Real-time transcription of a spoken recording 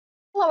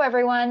Hello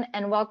everyone,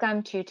 and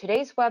welcome to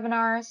today's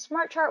webinar,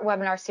 Smart Chart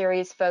webinar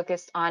series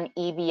focused on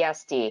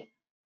EBSD.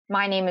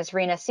 My name is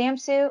Rena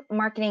Samsu,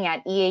 marketing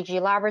at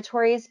EAG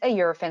Laboratories, a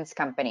Eurofins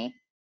company.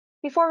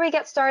 Before we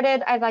get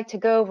started, I'd like to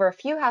go over a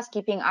few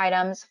housekeeping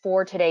items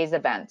for today's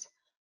event.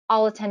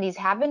 All attendees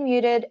have been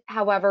muted,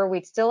 however,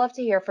 we'd still love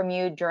to hear from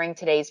you during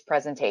today's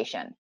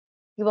presentation.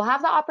 You will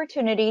have the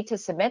opportunity to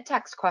submit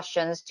text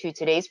questions to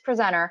today's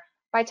presenter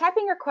by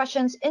typing your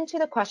questions into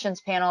the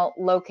questions panel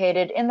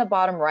located in the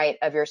bottom right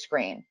of your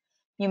screen.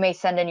 You may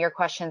send in your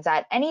questions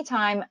at any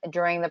time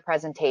during the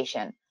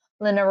presentation.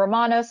 Linda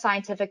Romano,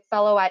 Scientific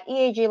Fellow at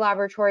EAG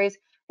Laboratories,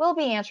 will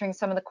be answering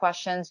some of the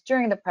questions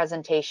during the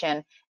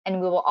presentation, and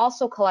we will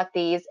also collect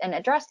these and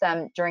address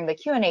them during the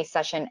Q&A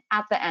session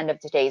at the end of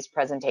today's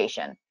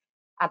presentation.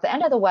 At the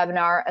end of the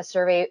webinar, a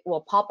survey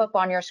will pop up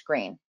on your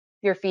screen.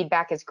 Your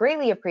feedback is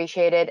greatly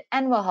appreciated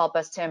and will help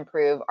us to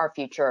improve our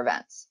future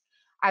events.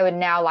 I would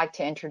now like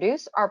to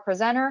introduce our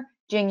presenter,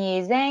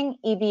 Jingyi Zhang,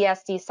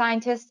 EBSD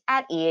scientist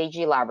at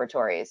EAG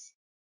Laboratories.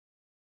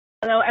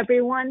 Hello,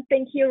 everyone.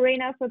 Thank you,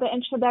 Rena, for the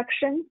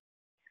introduction.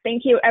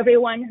 Thank you,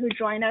 everyone who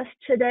joined us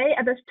today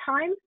at this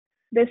time.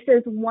 This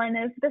is one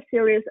of the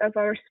series of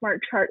our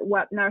Smart Chart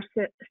webinar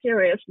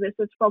series. This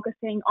is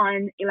focusing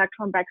on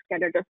Electron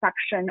Backscatter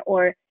Diffraction,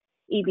 or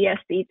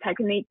EBSD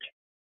technique.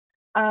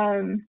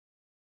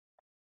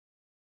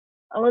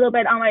 A little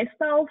bit on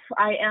myself.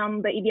 I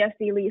am the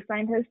EBSD lead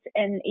scientist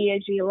in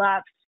EAG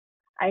Labs.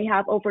 I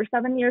have over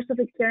 7 years of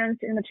experience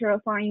in material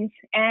science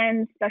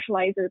and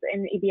specializes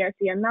in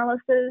EBSD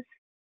analysis.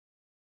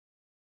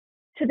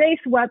 Today's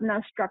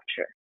webinar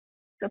structure.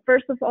 So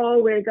first of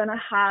all, we're going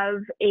to have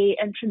an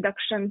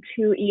introduction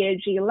to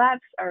EAG Labs,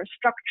 our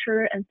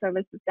structure and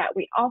services that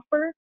we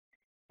offer.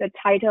 The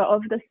title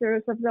of the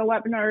series of the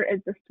webinar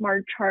is the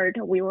Smart Chart.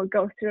 We will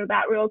go through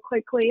that real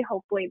quickly.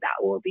 Hopefully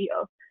that will be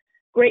a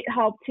great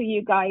help to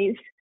you guys.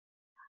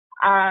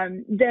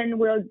 Then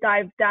we'll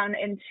dive down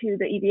into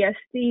the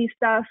EBSD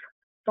stuff,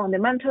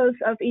 fundamentals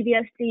of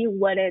EBSD,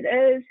 what it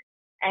is,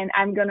 and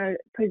I'm gonna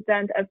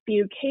present a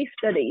few case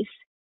studies,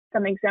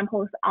 some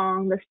examples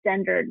on the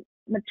standard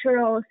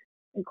materials,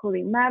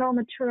 including metal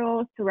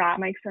materials,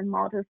 ceramics, and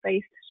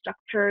multi-phase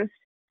structures.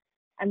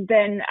 And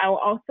then I'll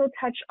also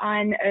touch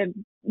on a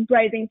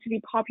rising to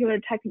be popular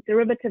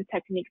derivative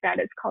technique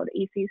that is called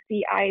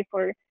ECCI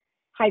for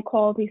high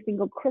quality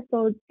single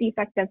crystal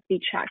defect density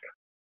check.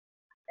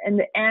 In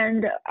the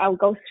end, I'll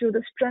go through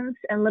the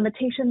strengths and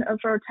limitations of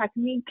our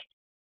technique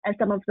and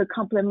some of the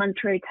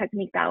complementary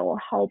technique that will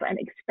help and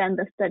expand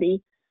the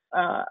study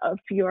of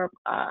your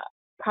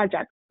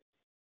project.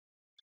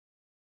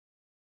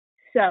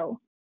 So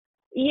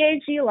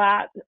EAG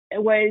Lab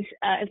was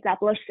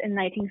established in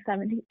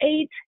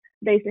 1978,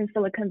 based in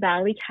Silicon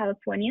Valley,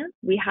 California.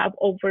 We have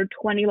over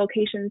 20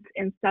 locations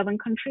in 7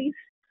 countries.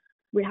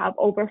 We have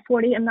over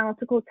 40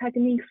 analytical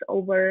techniques,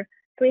 over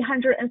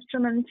 300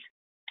 instruments,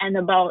 and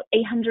about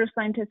 800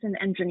 scientists and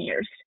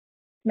engineers,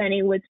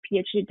 many with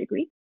PhD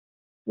degrees.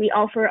 We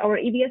offer our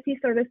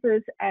EBSD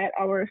services at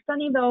our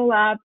Sunnyvale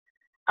lab,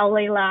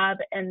 LA lab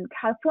in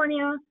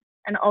California,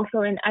 and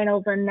also in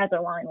Eindhoven,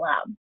 Netherlands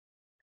lab.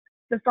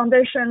 The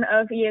foundation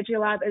of EAG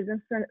Lab is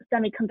in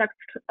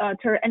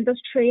semiconductor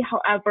industry.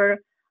 However,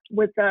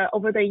 with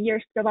over the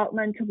years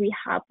development, we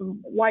have a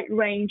wide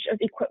range of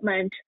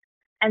equipment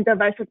and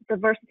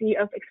diversity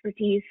of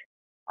expertise,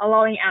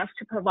 allowing us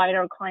to provide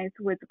our clients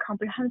with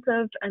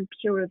comprehensive and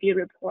peer-reviewed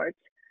reports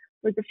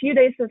with a few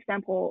days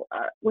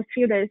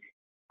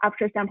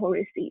after sample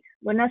receipt.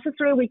 When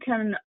necessary, we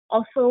can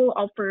also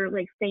offer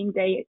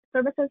same-day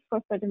services for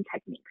certain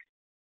techniques.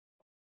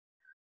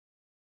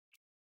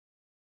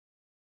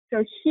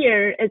 So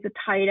here is the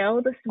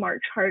title, the Smart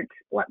Chart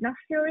webinar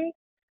series.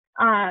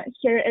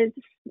 Here is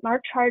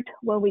Smart Chart.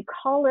 What we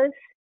call this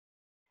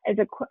is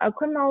a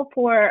criminal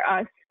for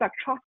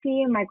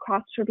spectroscopy and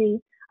microstructure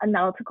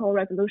analytical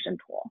resolution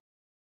tool.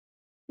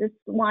 This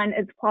one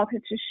is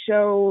plotted to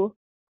show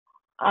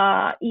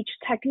each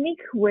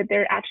technique with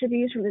their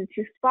attributes related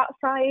to spot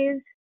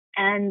size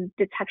and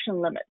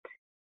detection limit.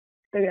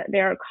 They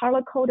are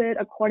color-coded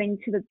according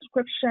to the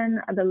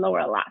description at the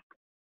lower left.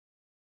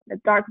 The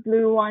dark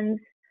blue ones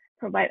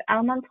provide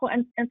elemental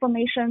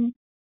information.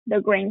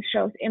 The green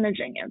shows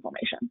imaging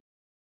information.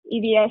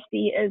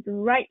 EBSD is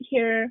right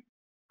here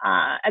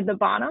at the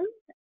bottom.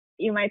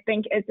 You might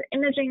think it's an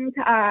imaging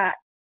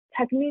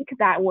technique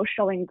that will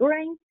show in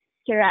green.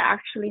 Here I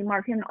actually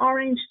mark in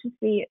orange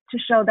to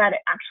show that it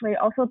actually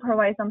also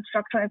provides some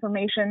structural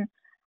information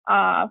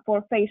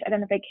for phase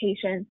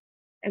identification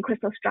and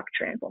crystal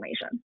structure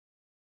information.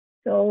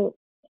 So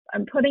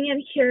I'm putting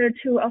it here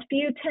to a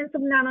few tens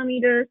of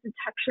nanometers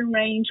detection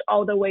range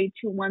all the way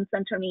to 1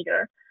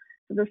 centimeter.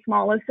 So the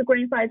smallest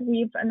grain size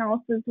we've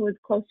analysis was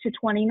close to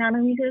 20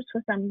 nanometers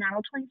for some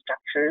nanotwin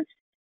structures.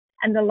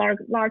 And the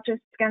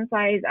largest scan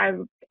size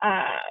I've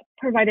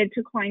provided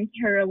to clients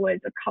here was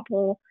a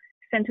couple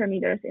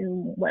centimeters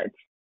in width.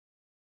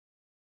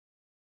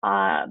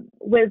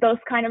 With those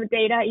kind of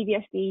data,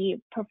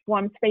 EBSD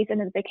performs phase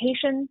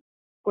identification,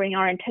 grain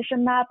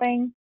orientation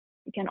mapping,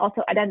 You can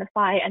also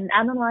identify and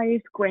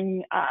analyze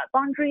grain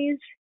boundaries.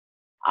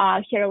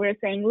 Here we're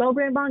saying low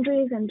grain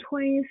boundaries and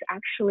twins.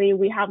 Actually,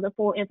 we have the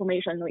full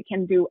information. We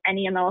can do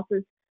any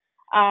analysis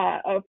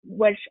of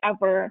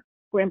whichever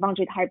grain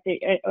boundary type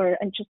they are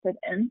interested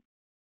in.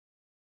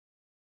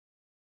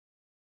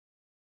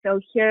 So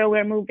here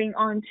we're moving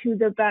on to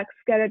the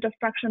backscatter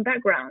diffraction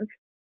background.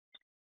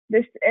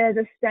 This is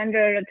a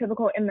standard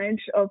typical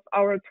image of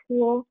our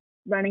tool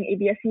running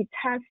EBSD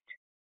test.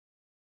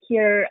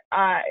 Here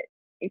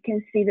you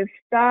can see the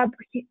stub.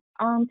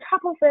 On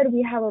top of it,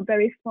 we have a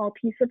very small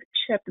piece of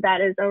chip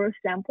that is our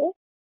sample.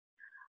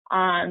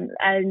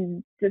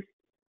 And this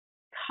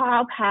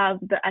top have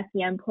the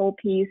SEM pole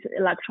piece,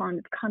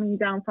 electron coming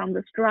down from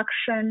this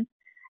direction.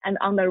 And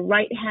on the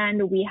right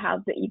hand, we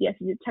have the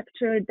EBSD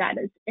detector that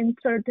is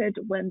inserted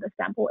when the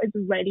sample is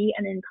ready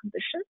and in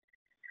condition.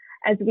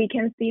 As we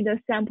can see, the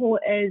sample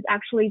is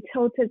actually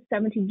tilted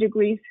 70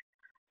 degrees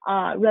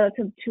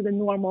relative to the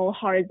normal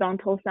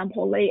horizontal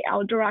sample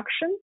layout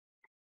direction.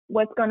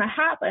 What's going to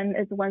happen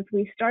is once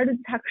we start the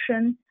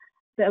detection,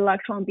 the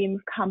electron beam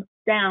comes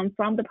down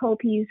from the pole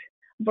piece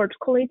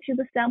vertically to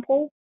the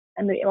sample,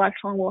 and the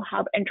electron will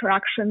have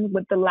interaction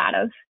with the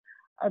lattice,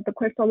 the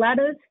crystal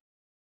lattice,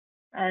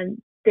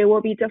 and they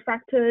will be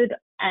diffracted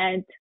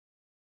and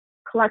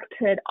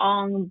collected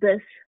on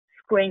this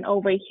screen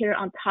over here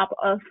on top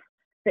of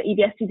the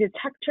EBSD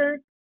detector.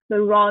 The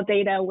raw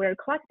data we're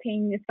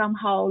collecting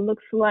somehow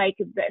looks like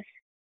this.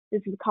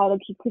 This is called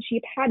a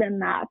Kikuchi pattern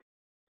map.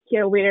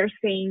 Here we're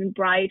seeing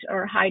bright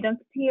or high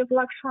density of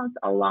electrons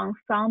along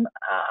some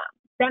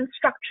dense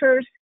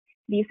structures.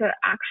 These are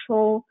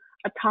actual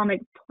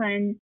atomic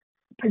plane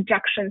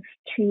projections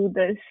to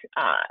this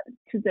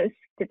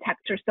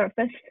detector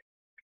surface.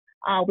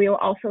 We'll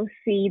also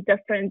see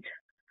different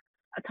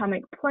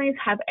atomic planes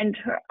have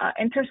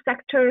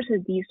intersectors.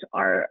 These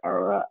are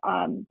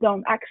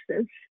zone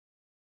axes.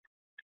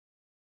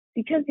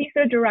 Because these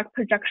are direct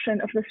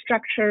projection of the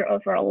structure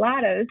of our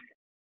lattice,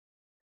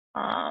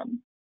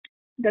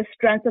 the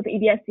strength of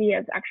EBSD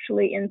is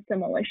actually in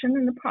simulation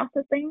in the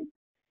processing.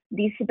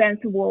 These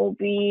events will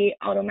be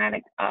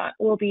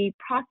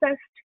processed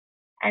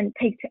and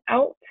picked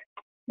out.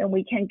 Then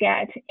we can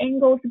get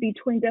angles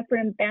between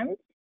different bands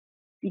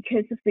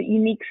because of the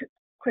unique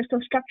crystal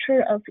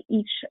structure of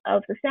each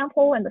of the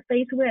sample and the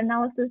phase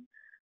analysis.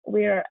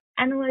 We're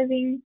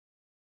analyzing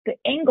the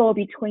angle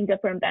between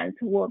different bands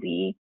will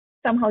be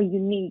somehow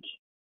unique.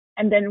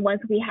 And then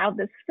once we have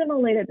the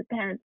simulated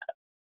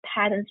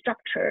pattern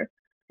structure,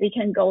 we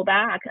can go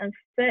back and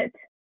fit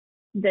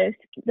this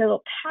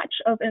little patch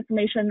of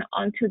information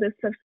onto the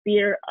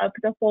sphere of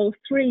the full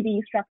 3D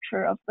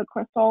structure of the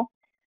crystal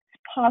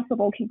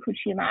possible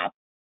Kikuchi map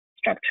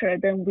structure.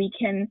 Then we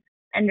can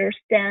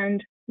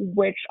understand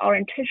which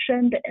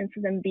orientation the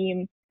incident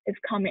beam is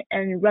coming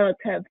in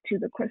relative to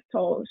the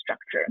crystal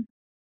structure.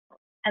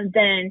 And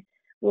then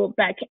we'll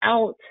back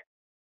out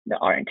the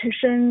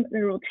orientation,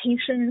 the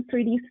rotation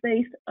 3D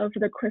space of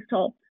the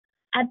crystal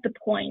at the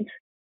point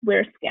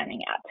we're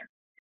scanning at.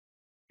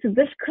 So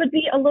this could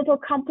be a little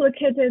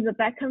complicated, the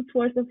back and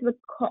forth of the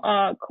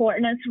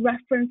coordinates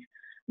reference,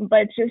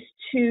 but just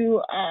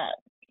to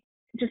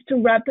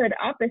wrap it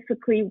up,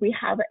 basically we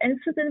have an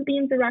incident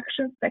beam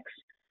direction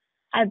fixed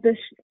at this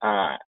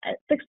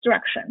fixed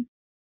direction,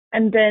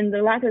 and then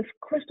the lattice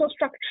crystal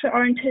structure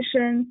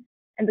orientation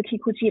and the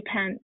Kikuchi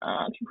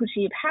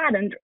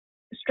pattern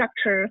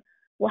structure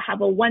will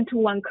have a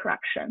one-to-one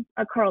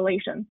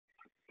correlation.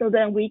 So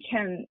then we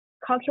can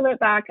calculate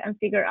back and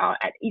figure out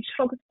at each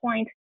focus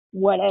point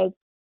what is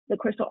the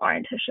crystal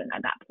orientation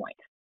at that point.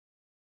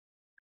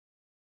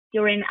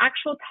 During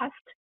actual test,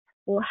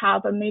 we'll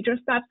have a major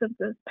steps of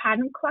this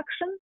pattern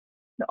collection,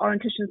 the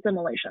orientation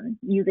simulation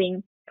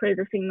using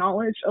pre-existing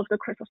knowledge of the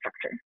crystal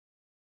structure.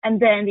 And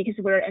then because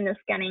we're in the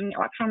scanning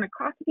electron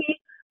microscopy,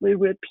 we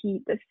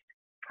repeat this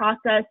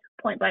process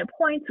point by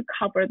point to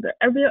cover the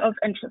area of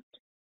interest.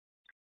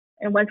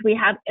 And once we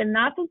have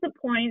enough of the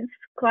points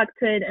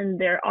collected and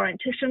their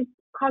orientation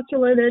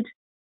calculated,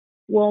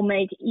 we'll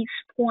make each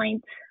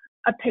point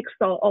a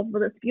pixel of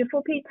this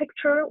beautiful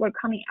picture we're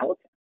coming out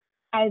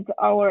as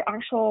our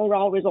actual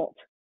raw result.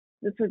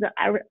 This is the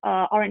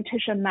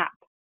orientation map.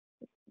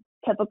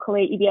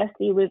 Typically,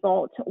 EBSD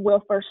result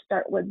will first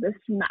start with this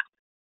map.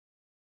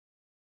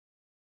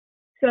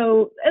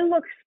 So it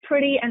looks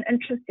pretty and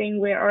interesting.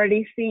 We're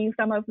already seeing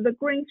some of the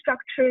grain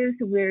structures.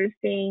 We're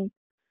seeing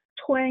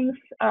twin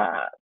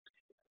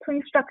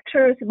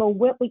structures, but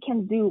what we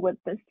can do with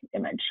this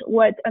image,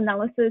 what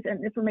analysis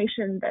and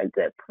information does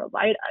it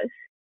provide us?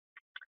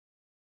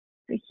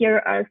 So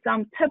here are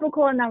some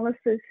typical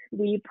analysis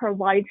we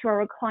provide to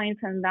our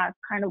clients, and that's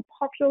kind of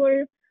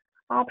popular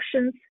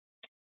options.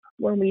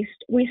 When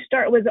we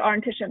start with the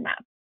orientation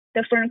map,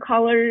 different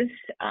colors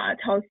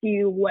tells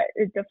you what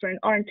is different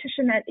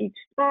orientation at each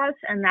spot,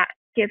 and that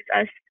gives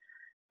us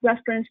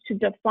reference to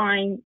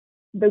define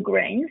the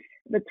grains,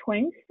 the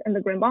twins, and the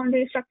grain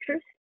boundary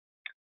structures.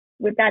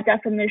 With that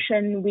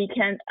definition, we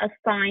can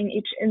assign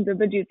each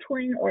individual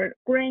twin or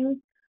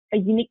grain a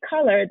unique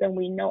color, then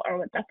we know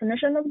our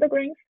definition of the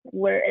grains,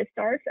 where it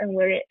starts and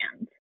where it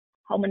ends,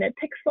 how many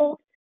pixels,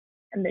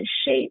 and the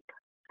shape,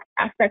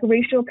 aspect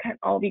ratio can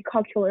all be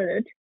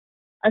calculated.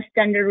 A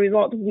standard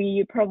result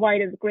we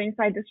provide is grain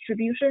size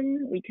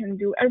distribution. We can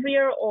do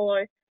area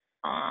or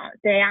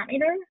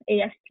diameter.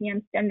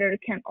 ASTM standard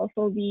can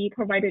also be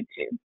provided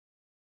too.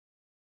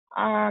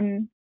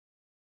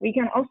 We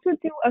can also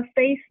do a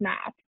phase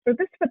map. For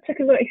this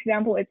particular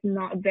example, it's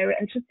not very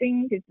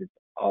interesting. This is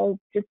all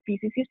just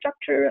BCC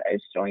structure.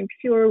 It's showing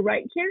pure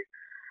right here.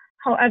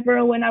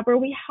 However, whenever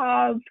we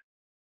have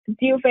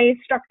dual phase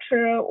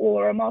structure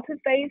or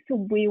multi-phase,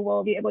 we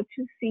will be able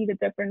to see the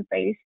different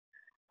phase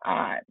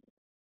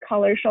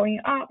color showing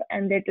up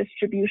and their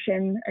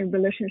distribution and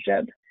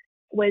relationship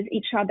with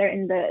each other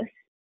in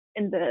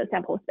the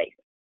sample space.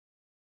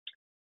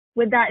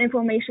 With that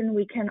information,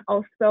 we can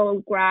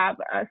also grab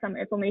some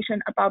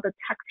information about the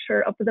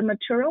texture of the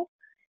material.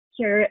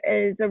 Here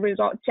is the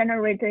result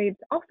generated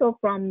also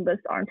from this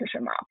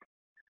orientation map.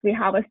 We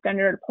have a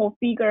standard pole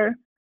figure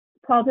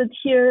plotted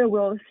here.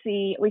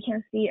 We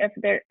can see if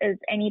there is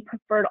any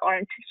preferred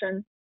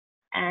orientation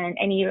and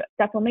any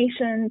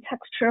deformation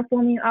texture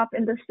forming up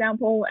in the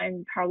sample,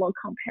 and parallel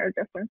compare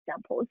different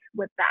samples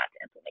with that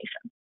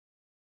information.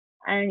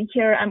 And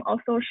here I'm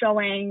also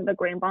showing the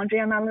grain boundary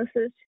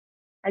analysis.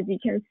 As you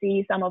can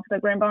see, some of the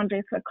grain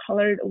boundaries are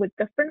colored with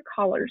different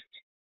colors.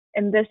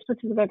 In this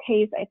particular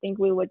case, I think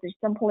we were just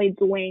simply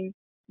doing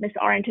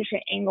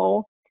misorientation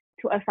angle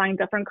to assign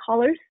different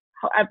colors.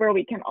 However,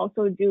 we can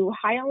also do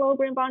high and low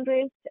grain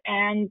boundaries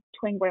and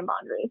twin grain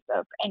boundaries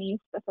of any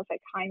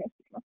specific kind of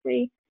sigma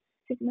 3,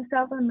 sigma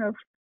 7, or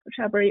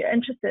whichever you're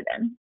interested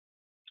in.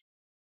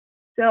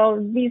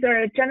 So these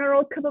are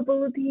general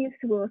capabilities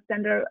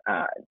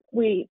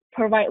we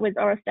provide with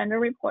our standard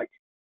report.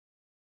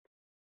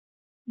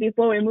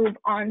 Before we move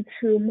on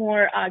to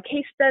more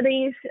case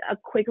studies, a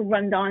quick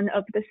rundown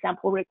of the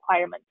sample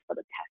requirements for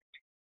the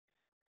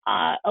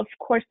test. Of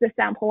course, the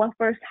sample will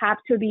first have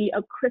to be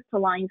a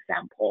crystalline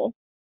sample,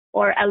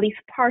 or at least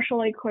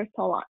partially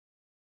crystalline.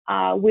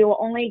 We will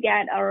only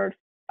get our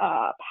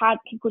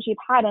Kikuchi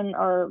pattern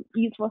or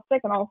useful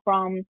signal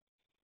from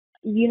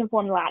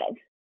uniform lattice.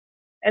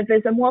 If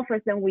it's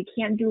amorphous, then we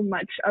can't do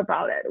much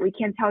about it. We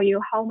can't tell you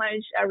how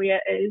much area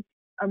is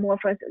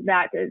amorphous.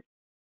 That is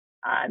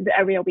the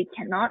area we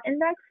cannot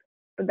index,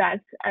 but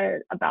that's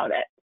about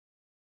it.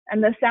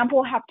 And the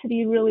sample have to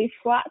be really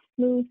flat,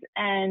 smooth,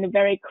 and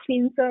very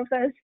clean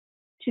surface.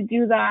 To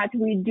do that,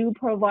 we do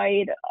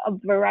provide a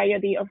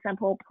variety of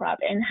sample prep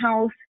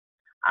in-house.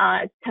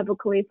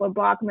 Typically for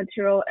block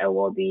material, it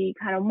will be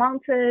kind of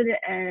mounted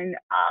and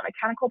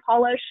mechanical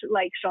polish,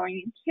 like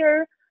showing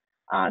here.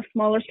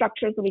 Smaller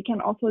structures, we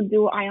can also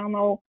do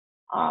iono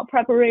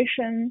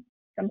preparation,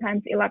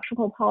 sometimes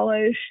electrical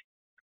polish,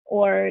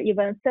 or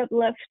even SIP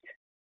lift,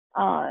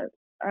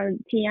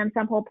 TM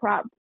sample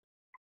prep.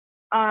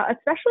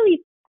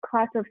 Especially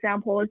class of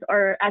samples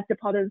are as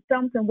deposited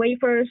films and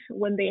wafers.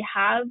 When they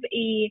have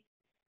a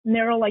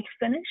mirror-like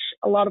finish,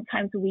 a lot of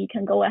times we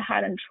can go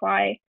ahead and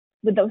try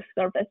with those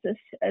surfaces,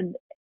 and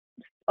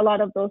a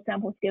lot of those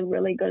samples give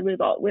really good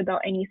result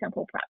without any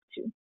sample prep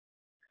too.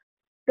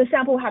 The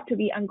sample have to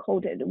be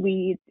uncoated.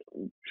 We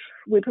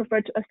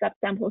prefer to accept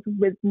samples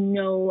with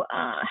no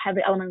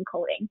heavy element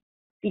coating,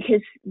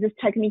 because this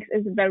technique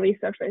is very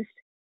surface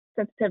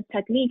sensitive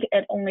technique.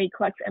 It only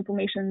collects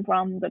information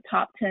from the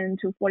top 10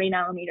 to 40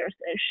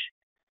 nanometers-ish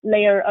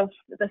layer of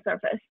the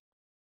surface.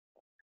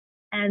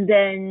 And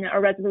then a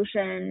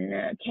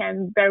resolution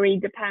can vary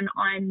depend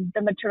on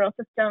the material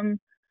system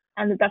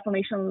and the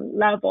deformation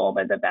level,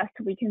 but the best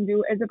we can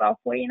do is about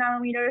 40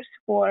 nanometers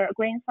for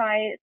grain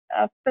size,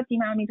 50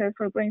 nanometers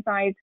for grain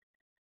size,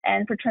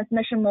 and for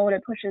transmission mode,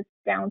 it pushes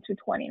down to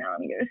 20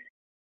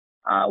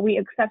 nanometers. We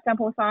accept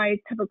sample size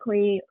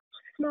typically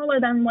smaller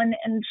than 1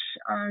 inch,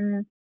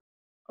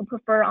 or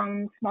prefer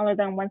on smaller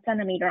than 1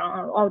 centimeter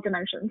on all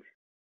dimensions.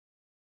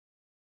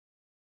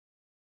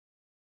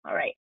 All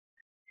right.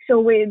 So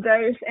with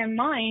those in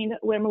mind,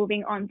 we're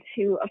moving on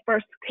to a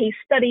first case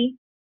study.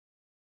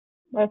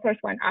 The first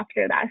one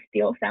after that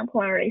steel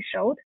sample I already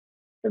showed.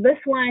 So this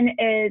one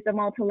is a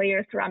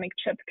multi-layer ceramic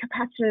chip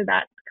capacitor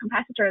that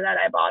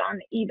I bought on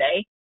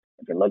eBay.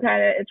 If you look at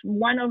it, it's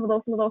one of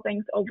those little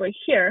things over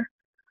here.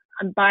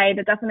 And by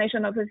the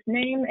definition of its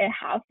name, it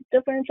has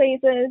different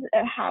phases.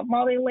 It has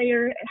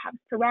multi-layer. It has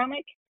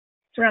ceramic.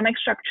 Ceramic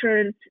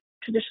structures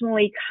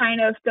traditionally kind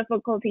of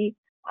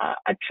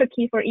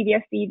tricky for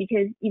EBSD,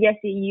 because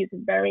EBSD uses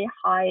very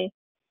high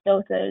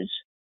dosage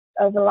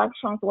of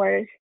electrons,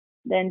 whereas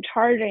then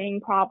charging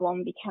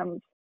problem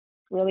becomes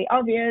really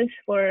obvious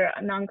for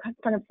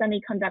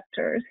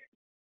semiconductors.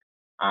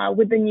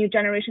 With the new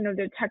generation of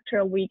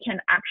detector, we can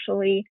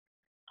actually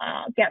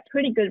get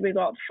pretty good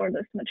results for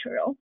this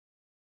material.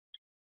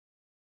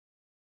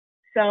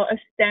 So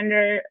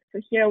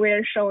here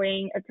we're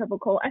showing a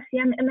typical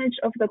SEM image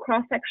of the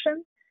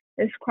cross-section.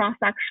 This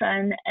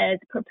cross-section is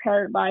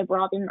prepared by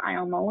Brodin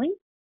ion milling,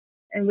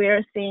 and we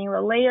are seeing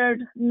the layered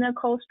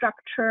nickel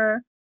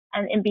structure,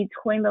 and in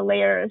between the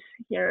layers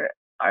here,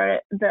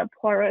 are the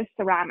porous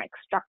ceramic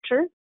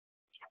structure.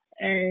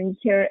 And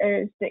here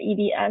is the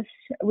EBS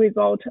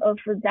result of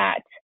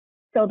that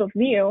field of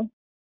view.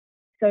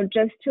 So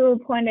just to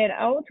point it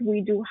out,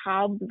 we do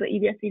have the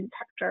EBSD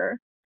detector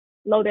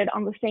loaded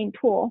on the same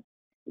tool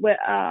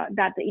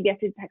that the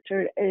EBSD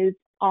detector is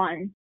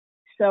on.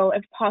 So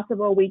if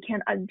possible, we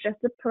can adjust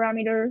the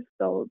parameters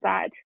so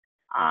that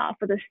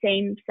for the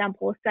same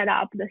sample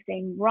setup, the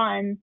same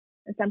run,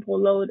 the sample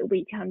load,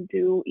 we can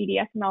do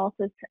EDS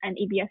analysis and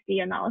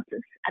EBSD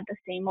analysis at the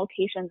same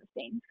location, the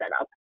same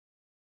setup.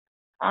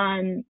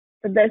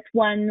 For this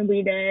one,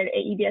 we did a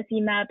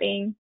EBSD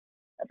mapping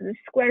of the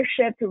square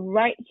shift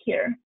right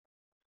here.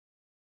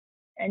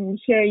 And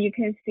here you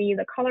can see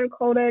the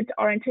color-coded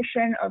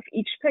orientation of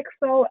each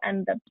pixel,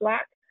 and the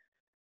black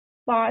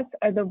spots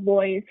are the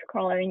voids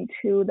correlating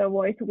to the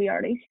voids we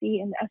already see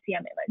in the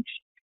SEM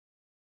image.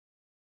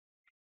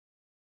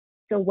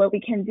 So what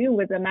we can do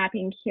with the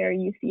mapping here,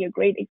 you see a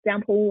great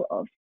example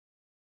of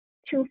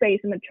two-phase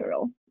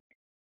material.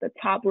 The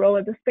top row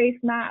of the phase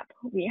map,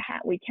 we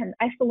can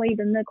isolate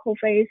the nickel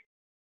phase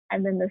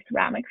and then the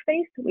ceramic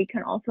phase. We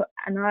can also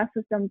analyze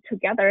them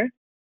together.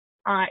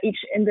 Each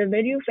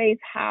individual phase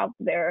have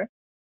their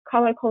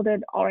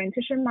color-coded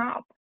orientation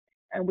map,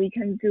 and we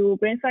can do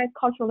grain size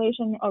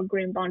calculation or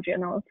grain boundary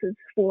analysis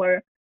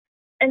for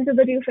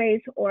individual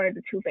phase or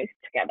the two phase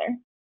together.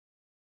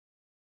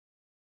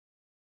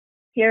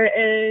 Here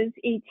is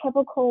a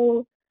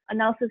typical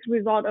analysis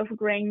result of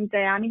grain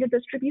diameter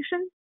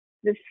distribution.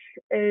 This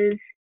is,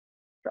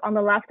 on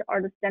the left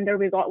are the standard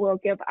result we'll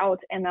give out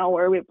in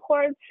our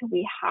reports.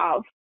 We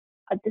have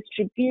a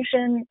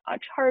distribution, a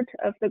chart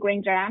of the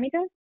grain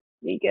diameter.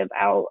 We give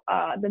out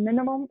the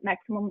minimum,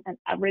 maximum, and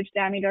average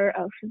diameter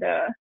of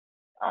the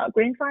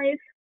grain size.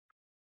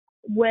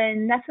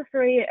 When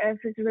necessary, if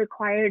it's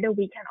required,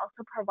 we can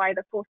also provide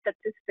the full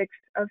statistics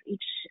of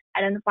each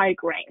identified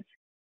grains.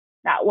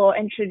 That will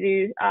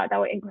include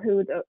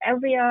the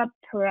area,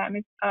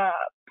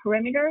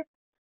 perimeter,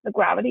 the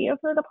gravity of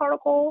the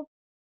particle,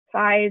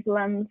 size,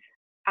 length,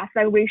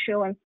 aspect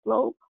ratio, and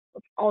slope,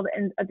 with all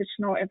the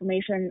additional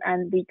information,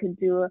 and we could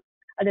do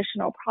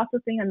additional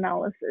processing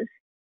analysis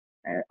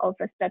of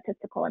a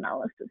statistical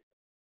analysis.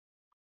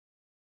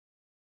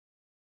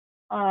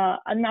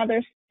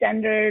 Another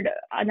standard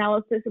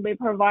analysis we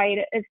provide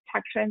is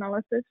texture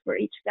analysis for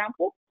each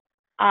sample.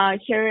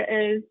 Here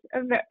is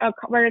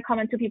very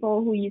common to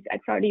people who use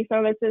XRD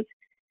services.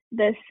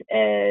 This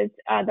is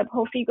the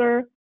pole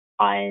figure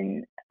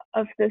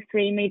of the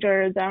three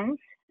major zones.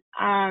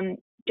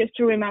 Just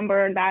to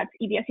remember that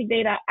EBSD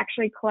data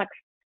actually collects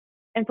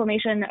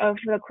information of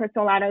the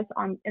crystal lattice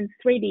in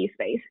 3D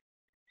space.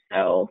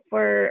 So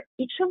for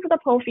each of the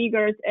pole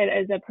figures,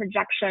 it is a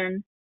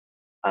projection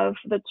of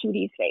the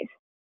 2D space,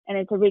 and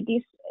it's a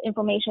reduced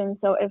information.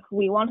 So if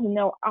we want to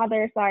know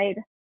other side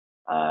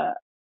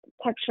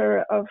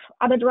texture of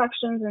other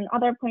directions and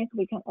other points,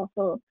 we can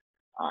also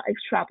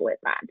extrapolate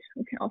that.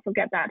 We can also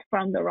get that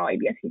from the raw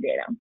EBSD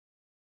data.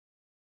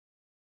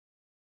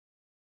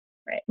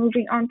 Right,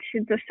 moving on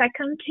to the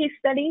second case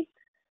study.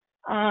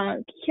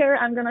 Here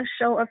I'm going to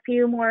show a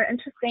few more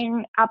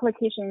interesting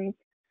applications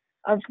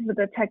of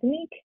the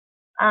technique.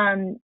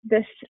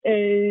 This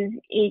is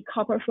a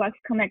copper flux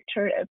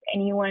connector. If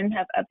anyone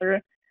have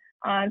ever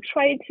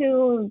tried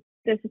to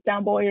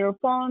disassemble your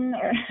phone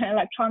or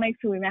electronics,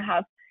 we may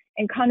have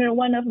encountered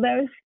one of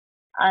those.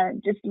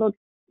 Just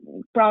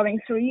browsing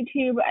through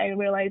YouTube, I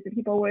realized that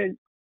people were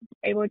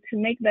able to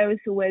make those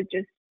with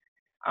just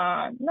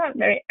not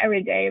very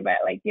everyday, but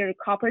like your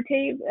copper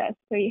tape. That's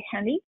pretty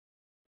handy.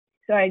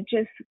 So I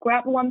just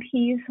grabbed one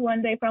piece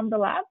one day from the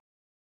lab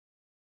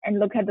and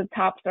look at the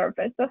top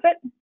surface of it.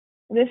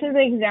 This is an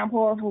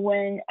example of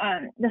when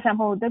the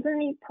sample doesn't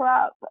need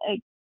prep.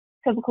 It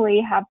typically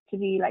have to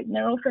be like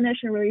narrow finish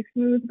and really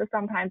smooth, but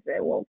sometimes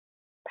it will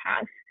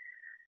pass.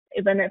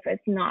 Even if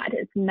it's not,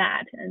 it's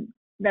matte and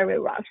very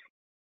rough.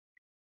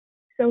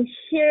 So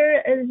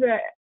here is a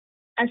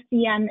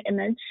SEM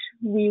image.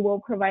 We will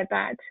provide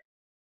that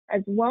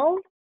as well.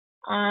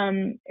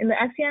 In the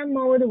SEM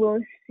mode,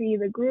 we'll see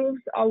the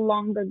grooves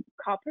along the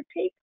copper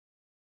tape.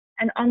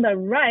 And on the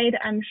right,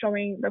 I'm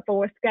showing the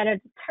forward scatter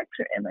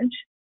detector image.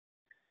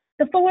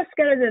 The forward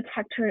scatter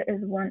detector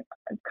is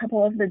a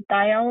couple of the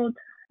diodes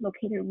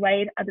located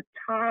right at the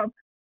top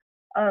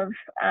of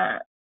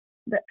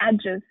the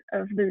edges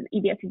of the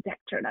EBSD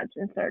detector that's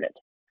inserted.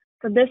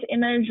 For this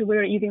image,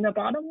 we're using the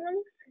bottom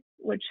ones,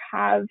 which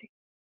have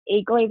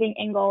a glazing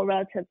angle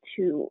relative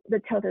to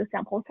the tilted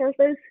sample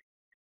surface,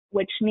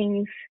 which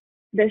means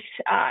this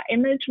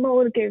image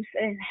mode gives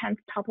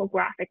enhanced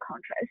topographic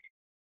contrast.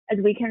 As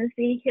we can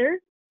see here,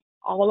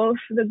 all of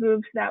the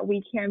groups that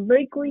we can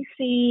visually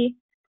see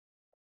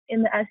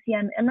in the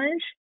SEM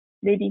image,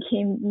 they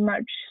became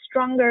much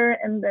stronger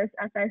in this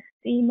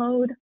SSD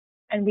mode,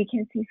 and we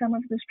can see some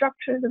of the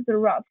structures of the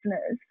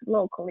roughness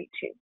locally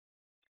too.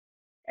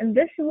 And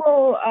this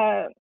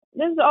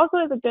also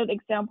is a good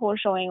example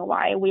showing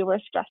why we were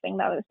stressing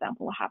that the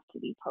sample will have to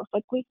be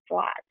perfectly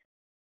flat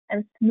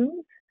and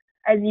smooth,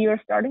 as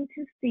you're starting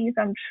to see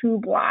some true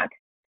black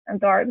and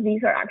dark,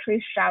 these are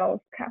actually shadows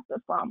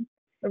casted from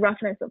the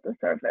roughness of the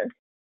surface.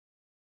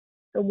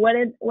 So what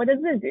does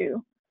it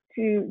do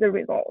to the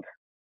result?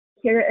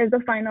 Here is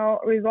the final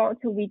result.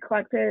 We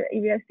collected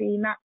EBSD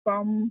map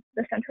from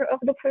the center of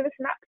the previous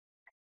map.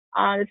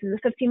 This is a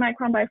 15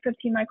 micron by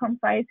 15 micron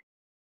size.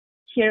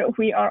 Here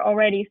we are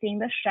already seeing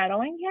the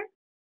shadowing here.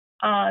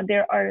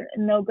 There are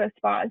no good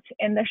spots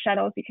in the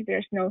shadows because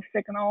there's no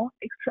signal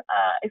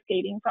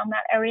escaping from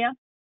that area.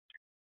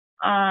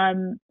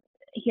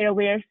 Here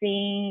we are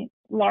seeing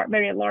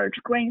very large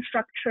grain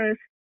structures.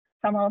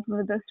 Some of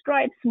the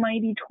stripes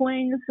might be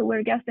twins, so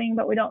we're guessing,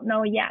 but we don't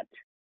know yet.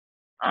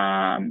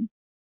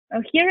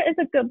 Here is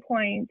a good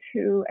point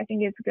I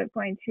think it's a good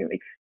point to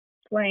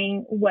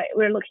explain what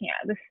we're looking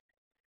at, this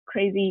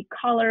crazy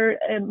colored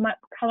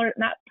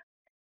map.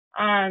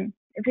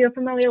 If you're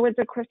familiar with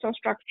the crystal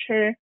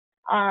structure,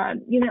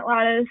 unit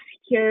lattice,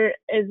 here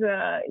is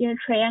a unit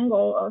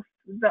triangle of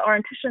the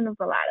orientation of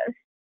the lattice.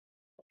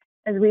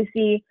 As we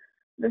see,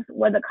 this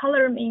what the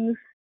color means,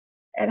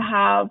 it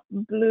have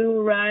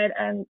blue, red,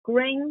 and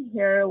green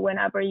here.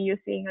 Whenever you're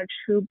seeing a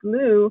true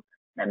blue,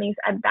 that means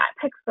at that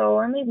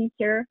pixel, and maybe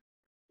here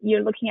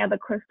you're looking at the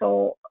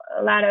crystal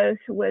lattice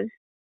with,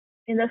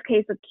 in this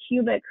case, a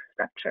cubic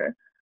structure.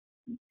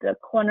 The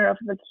corner of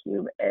the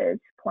cube is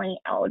pointing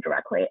out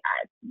directly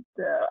at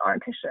the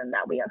orientation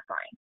that we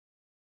assign,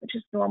 which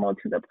is normal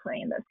to the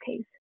plane in this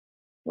case.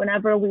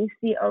 Whenever we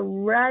see a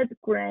red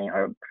grain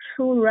or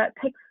true red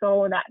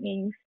pixel, that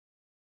means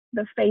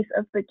the face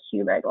of the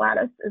cubic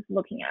lattice is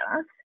looking at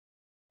us.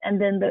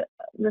 And then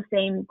the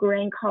same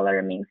green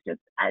color means the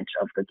edge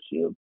of the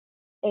cube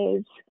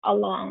is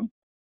along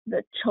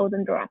the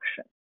chosen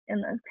direction.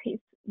 In this case,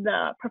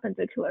 the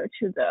perpendicular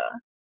to the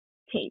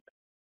tape.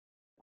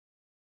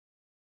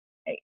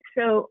 Okay.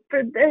 So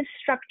for this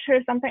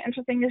structure, something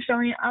interesting is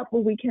showing up.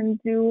 We can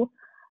do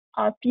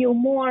a few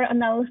more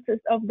analysis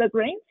of the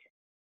grains.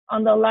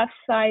 On the left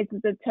side,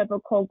 the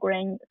typical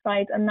grain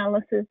size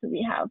analysis,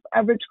 we have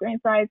average grain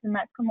size and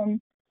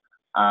maximum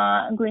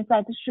grain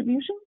size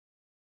distribution.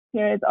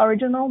 Here is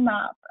original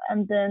map,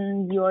 and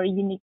then your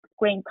unique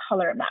grain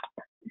color map,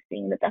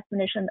 seeing the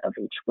definition of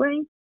each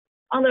grain.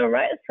 On the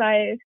right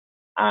side,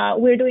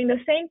 we're doing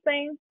the same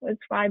thing with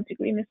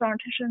 5-degree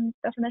misorientation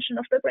definition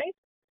of the grains.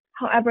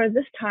 However,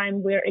 this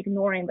time we're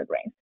ignoring the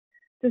grains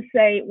to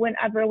say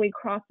whenever we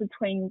cross the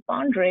twin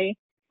boundary,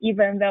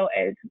 even though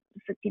it's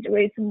 60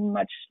 degrees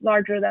much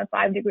larger than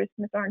 5 degrees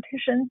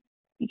misorientation,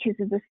 because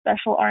it's a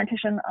special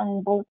orientation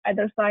on both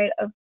either side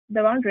of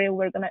the boundary,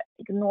 we're going to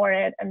ignore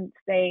it and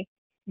say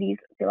these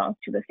belong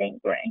to the same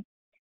grain.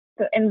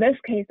 So in this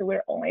case,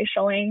 we're only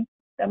showing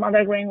the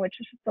mother grain, which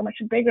is so much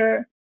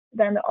bigger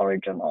than the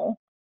original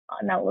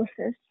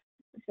analysis.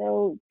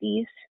 So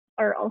these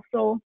are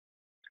also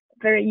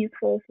very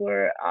useful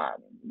for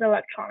the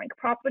electronic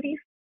properties.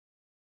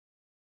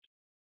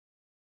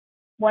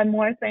 One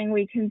more thing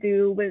we can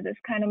do with this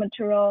kind of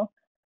material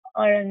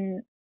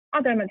and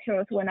other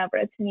materials whenever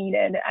it's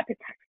needed,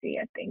 epitaxy,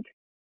 I think,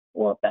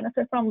 will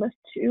benefit from this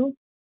too,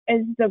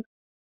 is the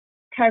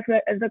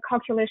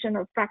calculation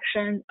of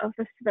fraction of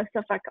a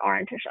specific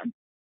orientation.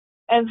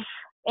 If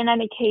in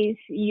any case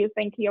you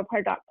think your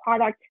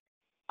product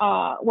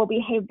will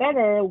behave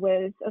better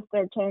with a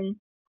certain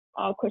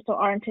crystal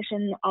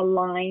orientation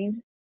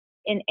aligned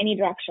in any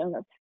direction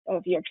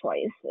of your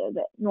choice,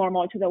 the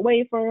normal to the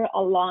wafer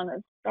along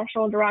a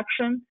special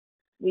direction,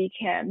 we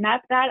can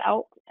map that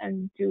out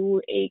and do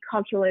a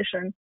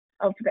calculation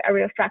of the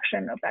area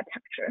fraction of that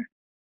texture.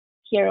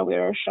 Here we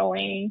are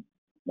showing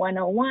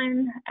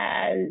 101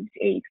 as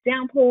an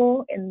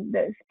example. In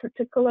this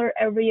particular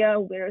area,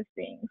 we're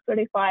seeing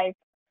 35%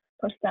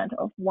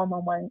 of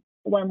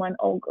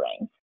 110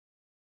 grains.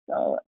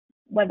 So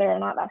whether or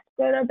not that's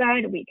good or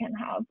bad, we can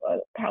have a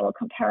parallel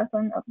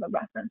comparison of the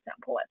reference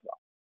sample as well.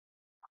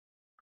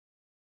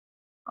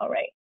 All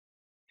right,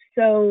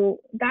 so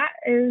that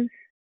is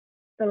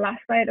the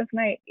last slide of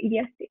my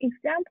EBSD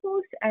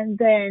examples, and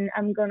then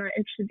I'm gonna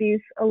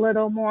introduce a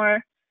little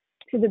more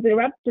to the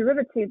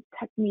derivative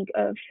technique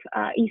of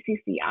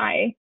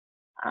ECCI,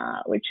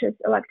 which is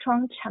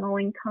electron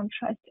channeling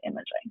contrast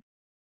imaging.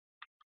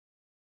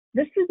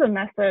 This is a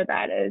method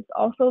that is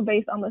also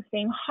based on the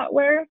same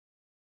hardware,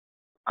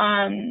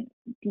 and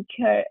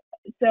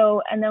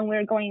then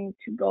we're going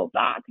to go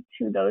back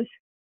to those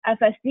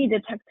FSD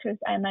detectors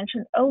I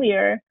mentioned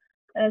earlier.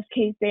 In this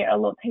case, they are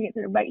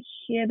located right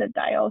here, the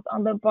dials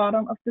on the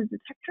bottom of the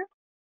detector.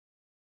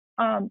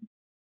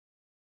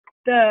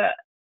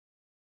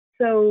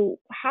 So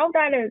how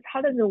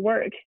does it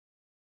work?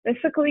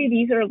 Basically,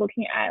 these are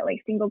looking at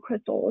like single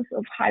crystals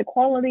of high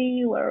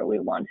quality where we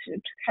want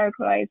to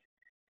characterize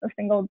the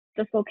single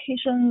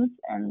dislocations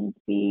and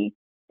the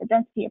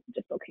density of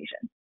the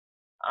dislocation.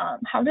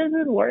 How does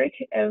it work?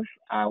 If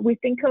we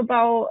think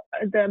about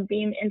the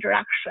beam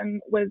interaction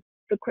with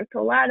the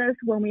crystal lattice,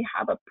 when we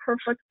have a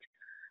perfect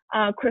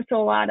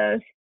crystal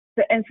lattice,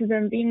 the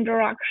incident beam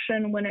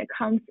direction, when it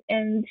comes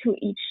into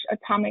each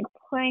atomic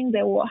plane,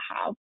 they will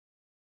have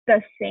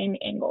the same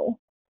angle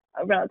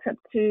relative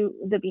to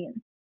the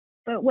beam.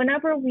 But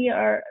whenever we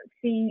are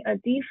seeing a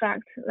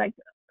defect, like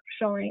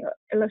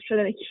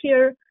illustrated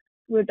here,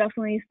 we'll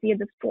definitely see a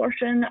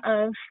distortion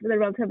of the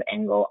relative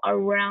angle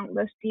around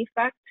this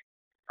defect,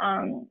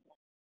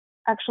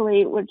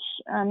 actually, which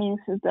means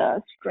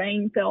the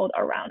strain field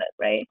around it,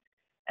 right?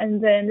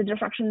 And then the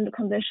diffraction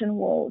condition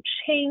will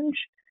change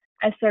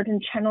at certain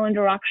channeling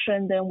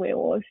direction, then we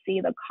will see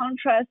the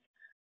contrast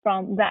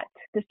from that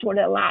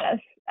distorted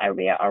lattice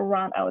area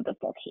around our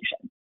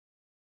dislocation.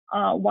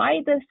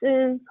 Why this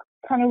is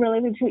kind of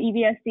related to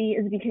EBSD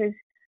is because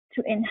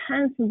to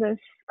enhance this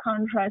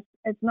contrast,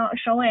 it's not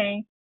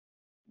showing,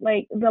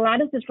 like the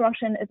lattice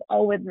disruption is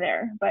always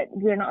there, but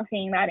we're not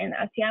seeing that in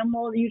SEM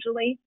mode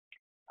usually,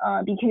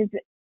 because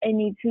it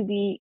needs to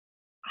be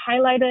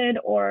highlighted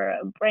or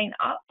bring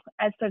up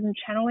at certain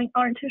channeling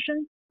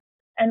orientation.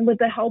 And with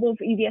the help of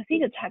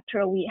EBSD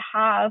detector, we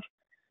have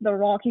the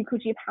raw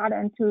Kikuchi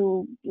pattern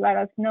to let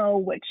us know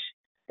which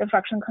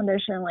diffraction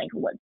condition, like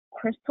what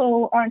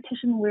crystal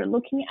orientation we're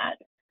looking at.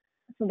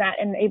 So that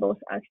enables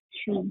us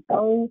to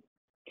go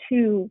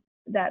to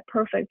that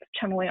perfect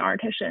channeling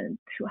orientation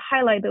to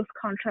highlight those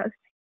contrasts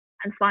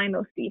and find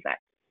those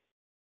defects.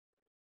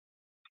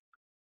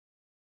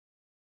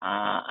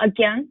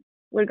 Again,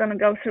 we're going to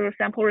go through a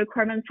sample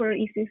requirement for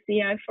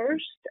ECCI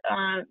first.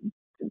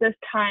 This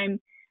time,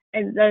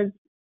 it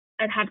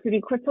have to be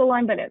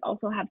crystalline, but it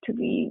also have to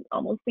be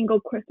almost single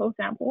crystal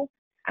sample,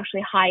 actually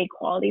high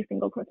quality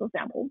single crystal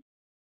sample.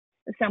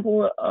 The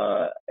sample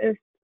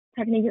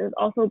technique is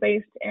also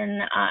based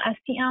in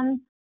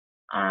STM.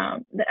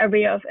 The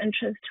area of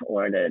interest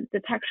or the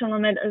detection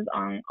limit is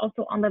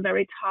also on the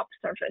very top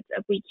surface.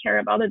 If we care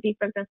about the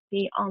defect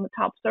density on the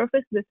top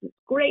surface, this is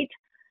great.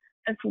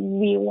 If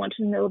we want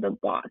to know the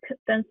block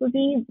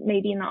density,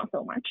 maybe not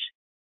so much.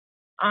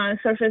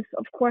 Surface,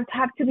 of course,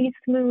 have to be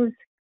smooth.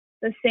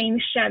 The same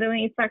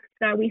shadowing effects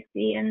that we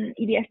see in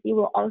EBSD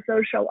will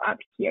also show up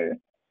here.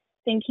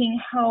 Thinking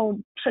how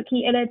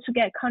tricky it is to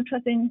get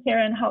contrast in here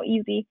and how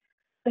easy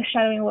the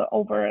shadowing will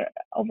over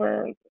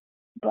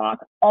block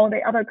all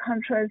the other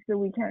contrasts, so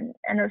we can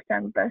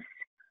understand this.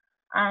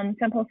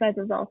 Sample size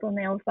is also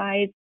nail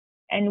size,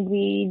 and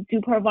we do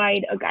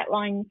provide a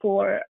guideline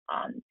for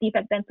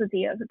defect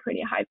density as a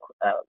pretty high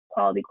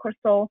quality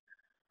crystal,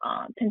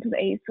 10 to the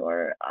 8th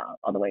or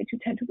all the way to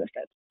 10 to the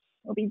 5th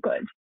will be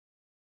good.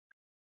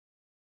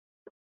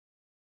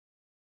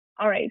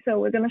 All right, so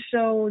we're going to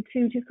show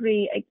 2 to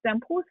 3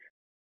 examples.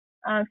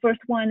 First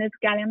one is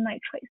gallium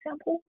nitride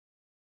sample.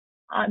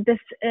 This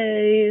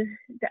is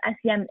the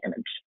SEM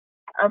image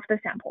of the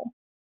sample.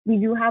 We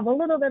do have a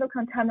little bit of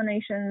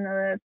contamination,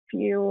 a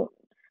few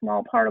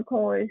small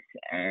particles,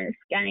 and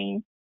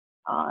scanning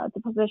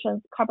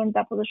depositions, carbon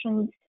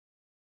depositions.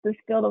 This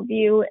field of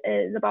view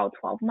is about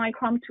 12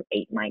 micron to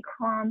 8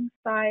 micron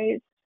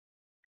size.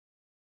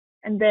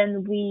 And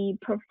then we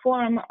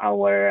perform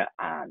our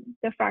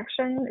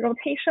diffraction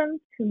rotation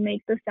to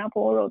make the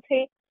sample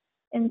rotate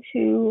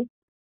into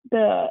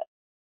the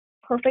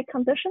perfect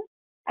condition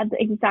at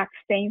the exact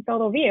same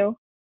field of view.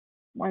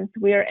 Once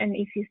we're in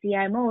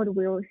ECCI mode,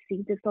 we'll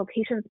see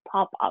dislocations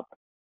pop up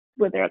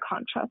with their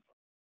contrast.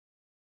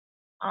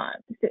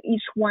 So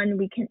each one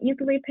we can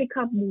easily pick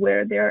up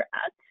where they're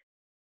at.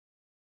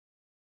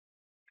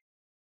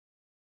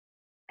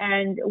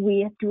 And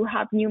we do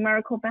have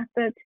numerical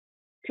methods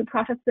to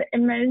process the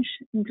image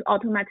and to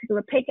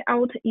automatically pick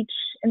out each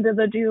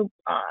individual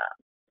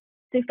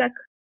defect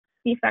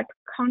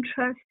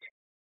contrast.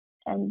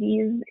 And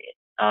these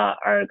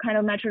are kind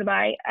of measured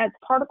as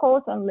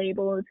particles and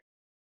labeled.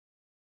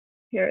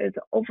 Here is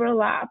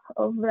overlap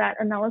of that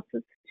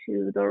analysis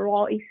to the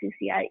raw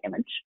ECCI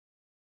image.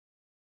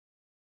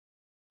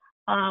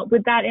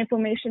 With that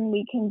information,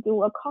 we can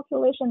do a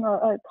calculation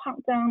or a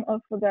countdown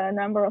of the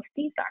number of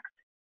defects.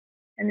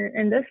 And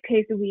in this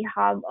case, we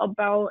have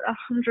about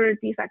 100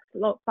 defects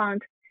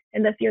found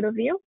in the field of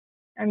view,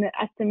 and the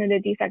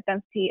estimated defect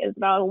density is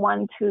about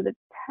 10 to the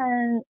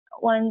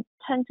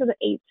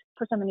 8th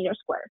per centimeter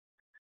square.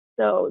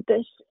 So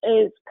this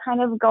is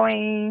kind of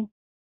going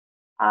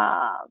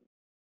at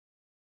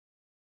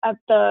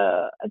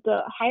the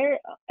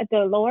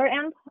lower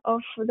end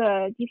of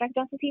the defect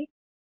density,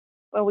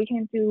 but we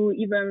can do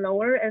even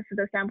lower if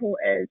the sample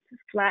is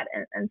flat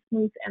and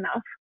smooth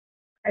enough.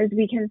 As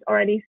we can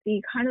already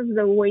see kind of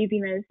the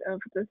waviness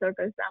of the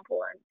surface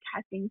sample and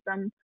casting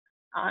some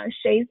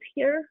shades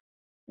here,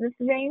 this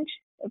range.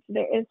 If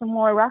there is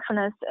more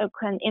roughness, it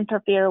can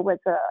interfere with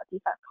the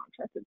defect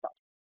contrast itself.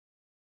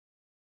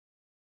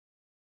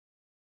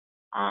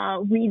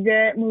 We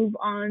did move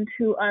on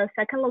to a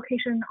second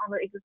location on the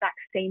exact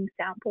same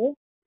sample.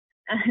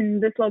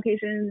 And this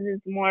location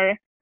is more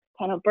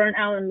kind of burnt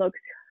out and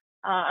looks,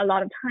 a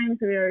lot of times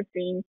we are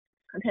seeing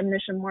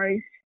contamination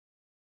marks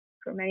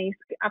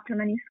after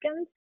many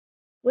scans.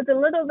 With a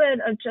little bit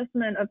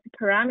adjustment of the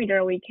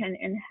parameter, we can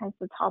enhance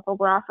the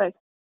topographic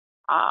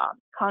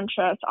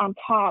contrast on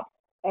top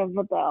of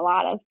the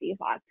lattice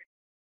defect.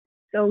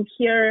 So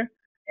here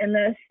in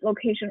this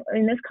location,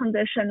 in this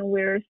condition,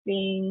 we're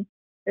seeing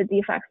the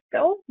defects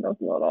still, those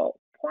little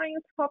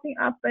points popping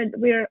up, but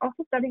we're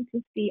also starting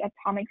to see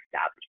atomic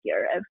steps here.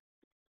 here if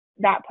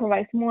that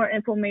provides more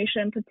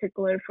information,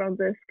 particularly from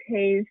this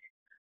case.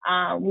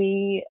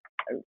 We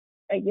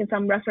give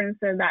some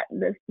references that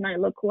this might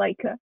look like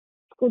a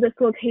school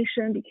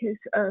dislocation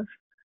because of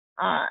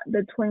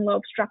the twin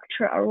lobe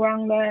structure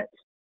around it.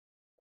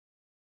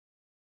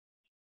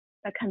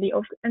 That can be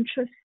of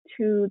interest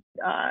to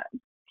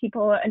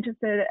people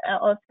interested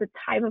of the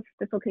type of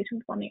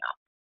dislocation forming up.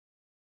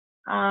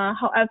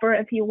 However,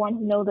 if you want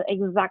to know the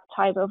exact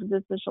type of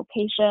this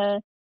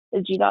dislocation,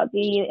 the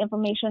G.D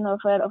information of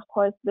it, of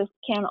course, this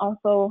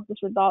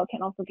result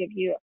can also give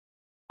you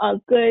a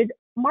good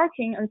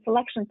marking and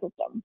selection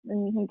system.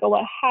 And you can go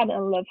ahead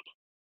and lift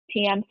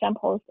TM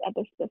samples at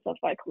the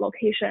specific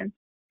location.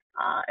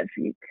 If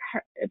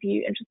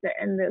you're interested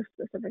in this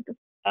specific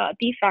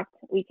defect,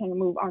 we can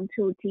move on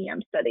to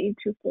TM study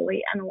to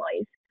fully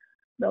analyze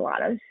the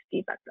lattice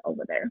defect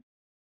over there.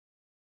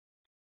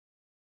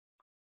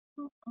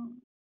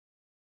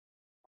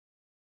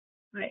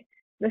 Right.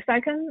 The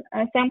second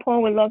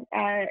sample we looked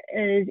at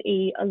is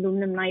a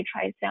aluminum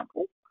nitride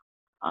sample.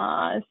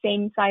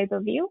 Same size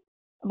of view,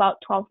 about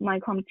 12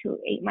 microns to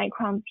 8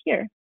 microns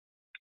here.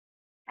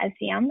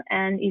 SEM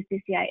and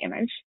ECCI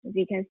image. As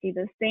you can see,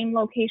 the same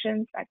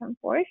locations back and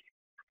forth.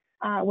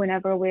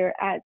 Whenever we're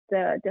at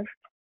the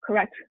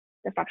correct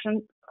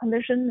diffraction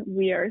condition,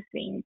 we are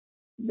seeing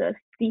the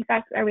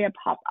defect area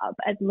pop up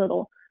as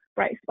little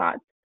bright spots.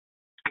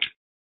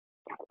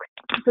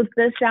 So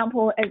this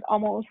sample is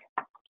almost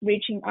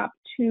reaching up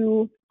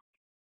to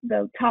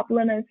the top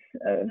limits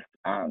of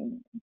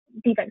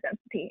defect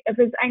density. If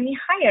it's any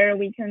higher,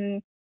 we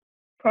can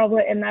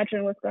probably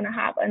imagine what's going to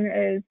happen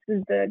is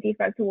the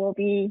defects will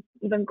be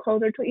even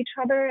closer to each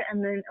other,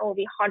 and then it will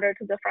be harder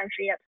to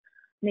differentiate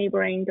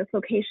neighboring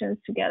dislocations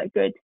to get a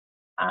good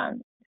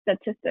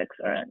statistics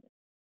or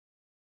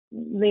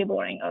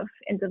labeling of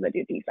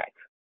individual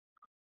defects.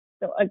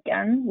 So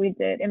again, we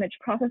did image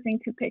processing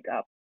to pick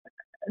up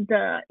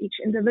each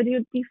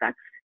individual defects.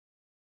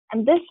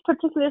 And this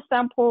particular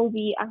sample,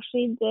 we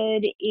actually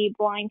did a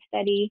blind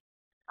study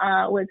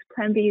with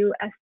PlanView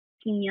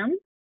STM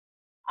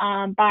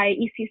by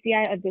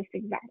ECCI of this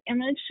exact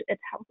image. It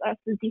tells us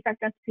the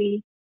defect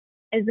density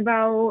is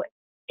about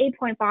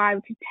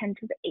 8.5 to 10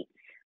 to the 8th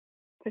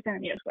per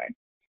centimeter squared.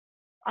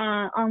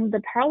 On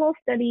the parallel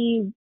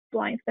study,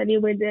 blind study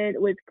we did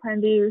with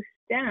PlanView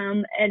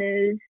STEM, it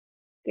is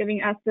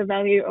giving us the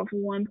value of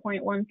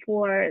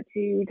 1.14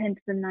 to 10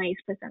 to the 9th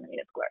per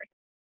centimeter squared.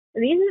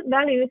 These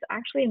values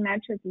actually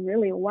matches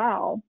really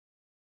well.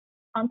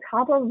 On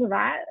top of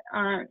that,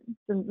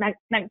 the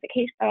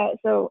magnification,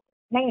 so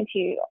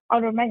magnitude,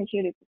 order of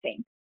magnitude is the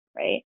same,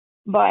 right?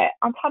 But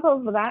on top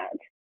of that,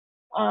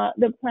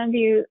 the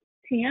PlanView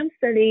TM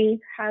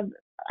study have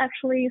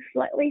actually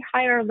slightly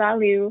higher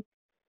value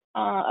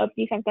of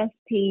defect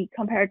density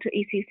compared to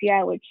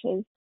ECCI,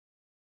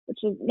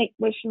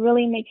 which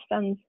really makes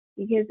sense,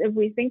 because if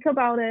we think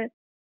about it,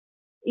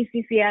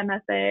 ECCI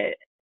method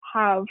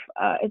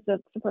it's a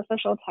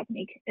superficial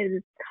technique. It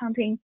is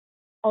counting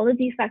all the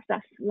defects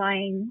that's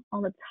lying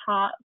on the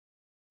top,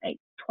 like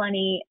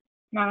 20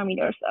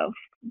 nanometers of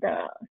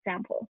the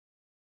sample.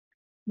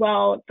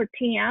 Well, for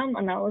TM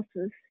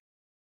analysis,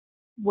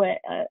 what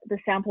the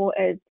sample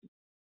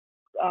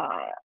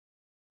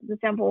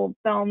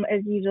film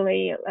is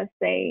usually, let's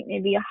say,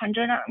 maybe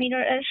 100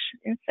 nanometer-ish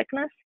in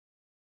thickness.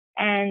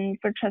 And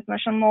for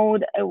transmission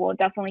mode, it will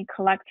definitely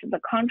collect the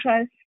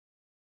contrast,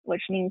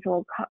 which means it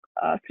will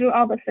through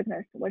all the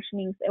thickness, which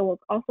means it will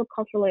also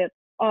calculate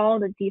all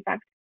the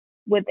defects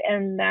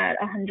within that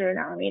 100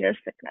 nanometer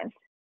thickness.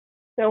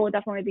 So it will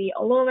definitely be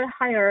a little bit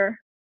higher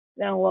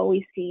than what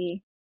we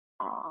see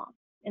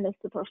in the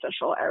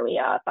superficial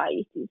area by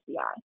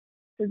ECCI.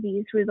 So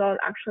these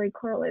results actually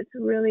correlate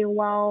really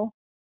well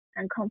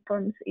and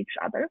confirms each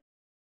other.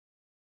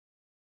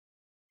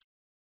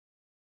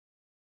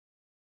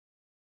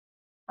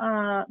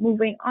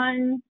 Moving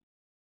on.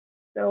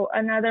 So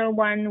another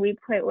one we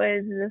played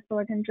with the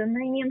silicon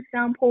germanium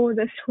sample.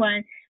 This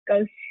one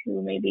goes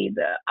to maybe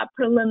the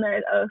upper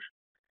limit of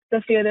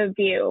the field of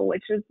view,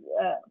 which is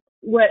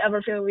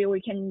whatever field of view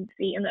we can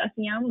see in the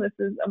SEM. This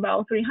is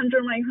about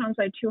 300 microns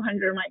by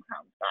 200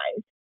 micron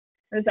size.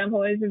 The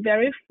sample is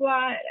very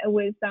flat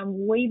with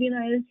some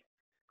waviness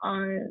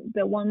on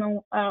the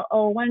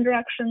 101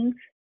 directions,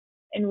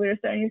 and we're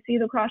starting to see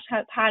the cross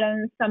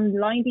patterns, some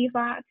line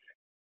defects.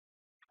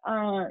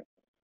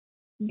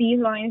 These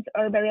lines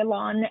are very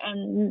long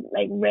and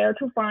like rare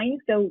to find,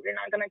 so we're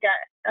not gonna get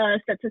a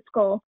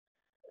statistical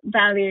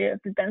value of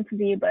the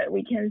density, but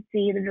we can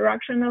see the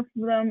direction of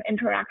them,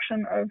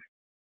 interaction of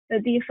the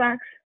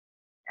defects,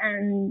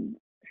 and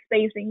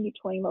spacing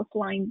between those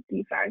line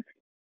defects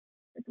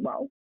as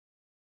well.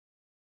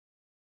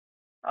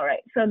 All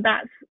right, so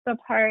that's the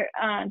part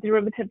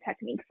derivative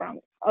technique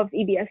of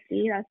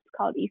EBSD, that's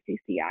called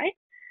ECCI.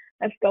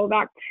 Let's go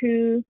back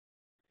to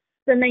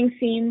the main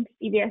theme,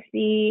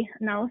 EBSD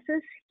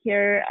analysis.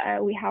 Here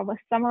we have a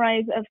summary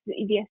of the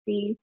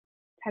EBSD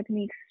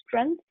technique's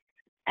strengths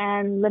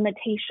and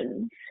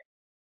limitations.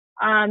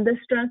 The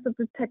strength of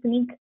the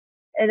technique,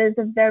 it is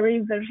a very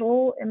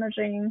visual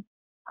imaging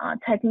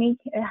technique,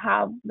 it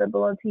have the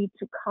ability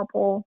to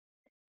couple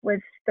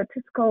with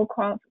statistical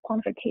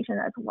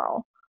quantification as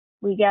well.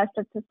 We get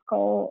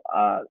statistical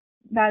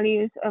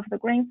values of the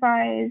grain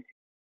size,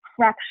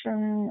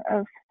 fraction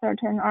of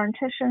certain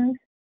orientations.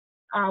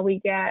 We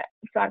get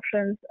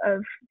fractions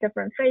of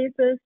different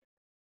phases.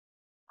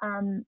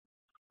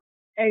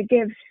 It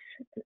gives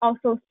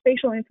also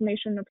spatial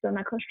information of the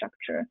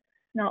microstructure.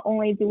 Not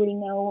only do we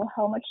know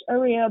how much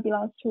area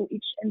belongs to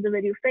each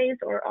individual phase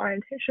or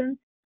orientation,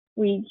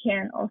 we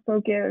can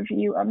also give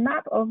you a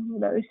map of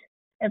those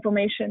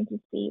information to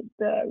see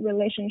the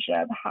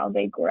relationship, how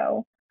they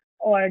grow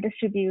or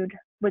distribute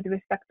with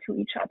respect to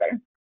each other.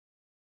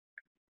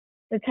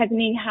 The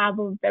technique have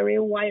a very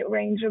wide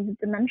range of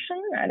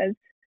dimension that is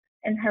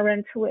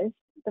inherent with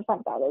the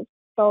fact that it's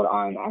built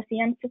on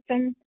SEM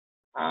system.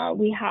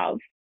 We have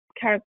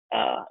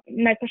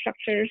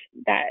microstructures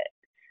that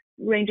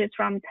ranges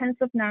from tens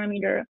of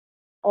nanometers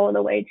all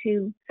the way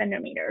to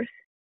centimeters.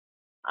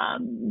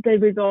 The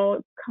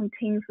result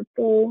contains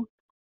full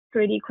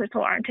 3D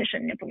crystal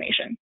orientation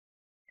information.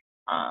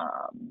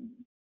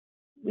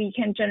 We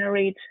can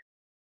generate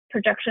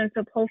projections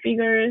of pole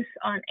figures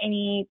on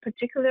any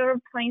particular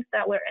planes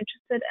that we're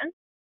interested in.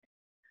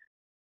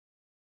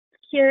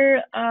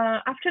 Here,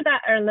 after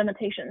that are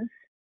limitations.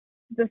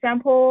 The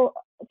sample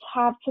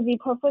have to be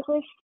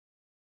perfectly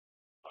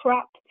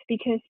cropped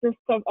because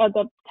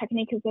the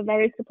technique is a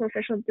very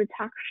superficial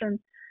detection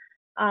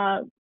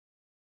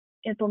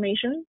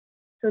information.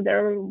 So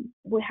there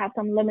we have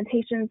some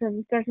limitations of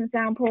certain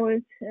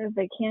samples.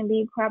 They can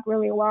be cropped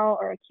really well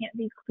or can't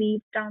be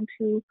cleaved down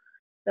to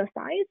the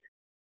size.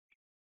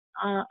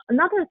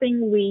 Another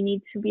thing we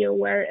need to be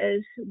aware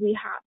is we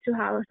have to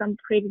have some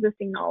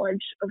pre-existing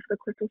knowledge of the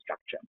crystal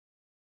structure.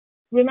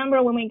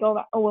 Remember when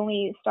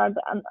we start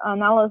the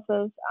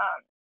analysis,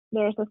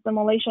 there's a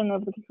simulation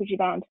of the Kikuchi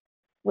band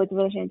with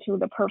relation to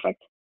the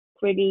perfect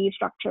 3D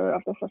structure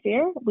of the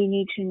sphere. We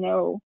need to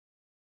know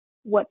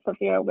what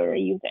sphere we're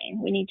using.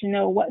 We need to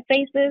know what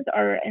phases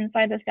are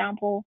inside the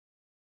sample.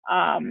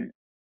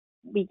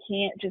 We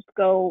can't just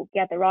go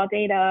get the raw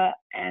data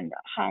and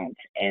hunt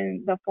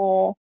in the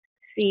full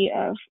sea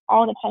of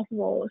all the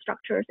possible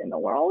structures in the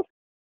world.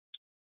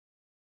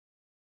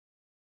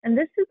 And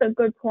this is a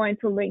good point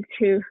to link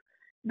to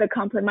the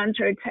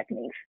complementary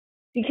techniques,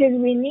 because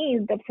we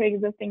need the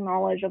pre-existing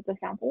knowledge of the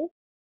sample.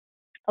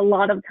 A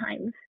lot of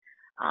times,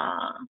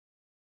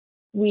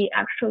 we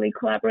actually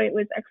collaborate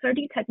with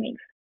XRD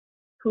techniques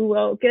who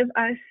will give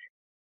us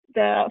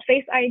the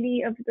phase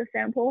ID of the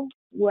sample,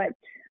 what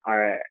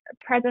are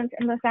present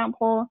in the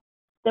sample,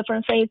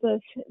 different phases,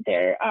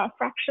 their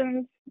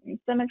fractions, and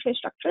symmetry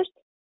structures.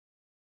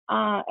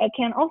 It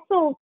can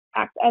also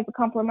act as a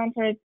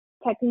complementary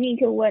technique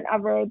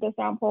whenever the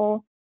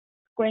sample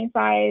grain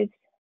size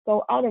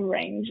go out of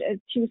range.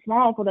 It's too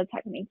small for the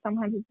technique.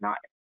 Sometimes it's not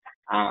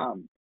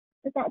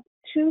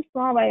too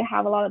small, but it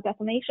have a lot of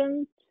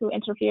deformation to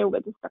interfere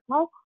with the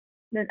signal.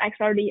 Then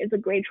XRD is a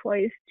great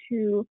choice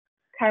to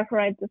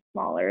characterize the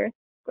smaller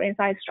grain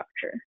size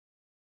structure.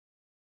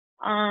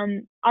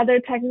 Other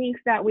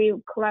techniques that we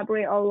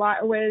collaborate a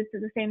lot with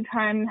at the same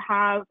time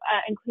have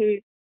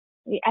include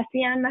the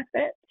SEM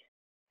method.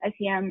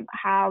 SEM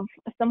have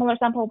a similar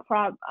sample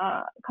prop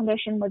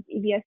condition with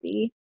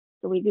EBSD.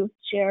 So we do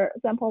share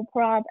sample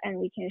prop and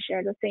we can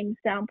share the same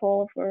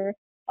sample for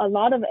a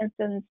lot of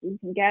instances. We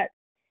can get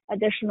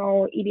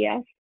additional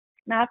EBS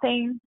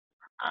mapping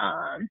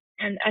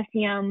and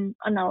SEM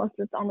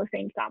analysis on the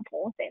same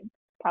sample, same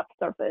prop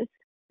surface,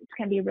 which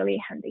can be really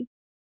handy.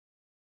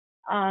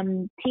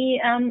 TEM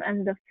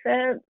and the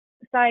FIB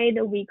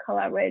side, we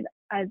collaborate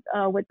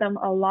with them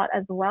a lot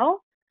as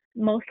well.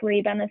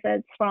 Mostly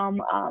benefits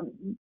from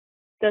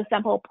the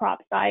sample prop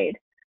side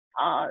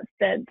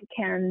that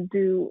can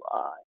do,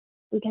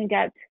 we can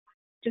get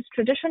just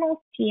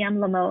traditional TEM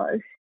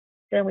lamellas.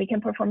 Then we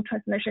can perform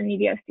transmission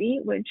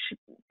EBSD, which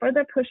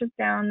further pushes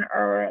down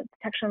our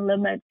detection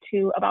limit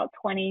to about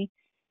 20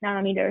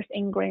 nanometers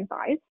in grain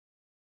size.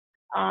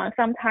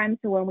 Sometimes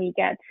when we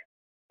get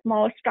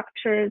small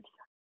structures,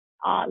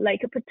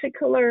 like a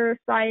particular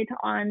site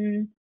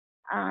on,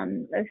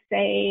 let's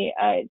say,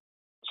 a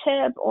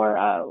chip or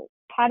a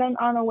pattern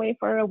on a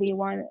wafer, we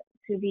want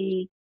to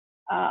be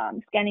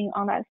scanning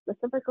on that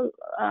specific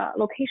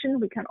location.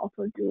 We can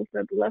also do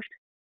FIB lift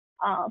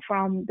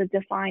from the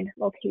defined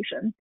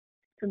location.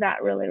 So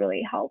that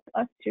really helps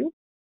us too.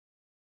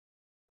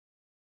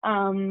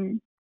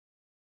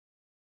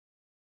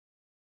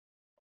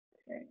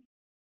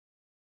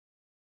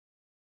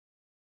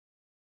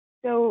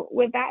 So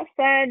with that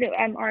said,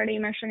 I'm already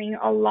mentioning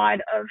a lot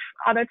of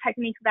other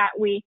techniques that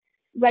we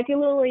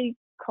regularly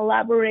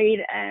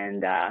collaborate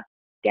and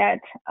get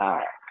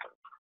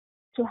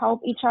to help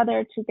each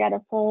other to get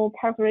a full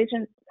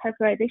characterization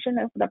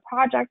of the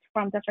project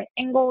from different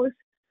angles.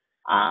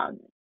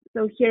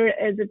 So here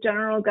is a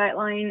general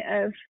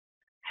guideline of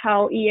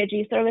how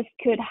EAG service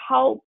could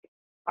help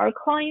our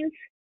clients,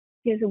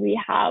 because we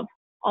have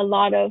a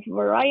lot of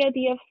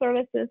variety of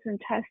services and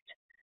test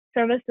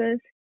services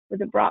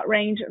with a broad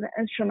range of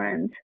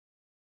instruments.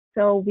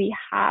 So we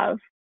have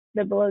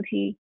the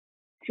ability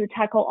to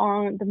tackle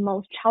on the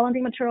most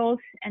challenging materials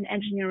and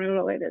engineering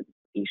related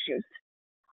issues.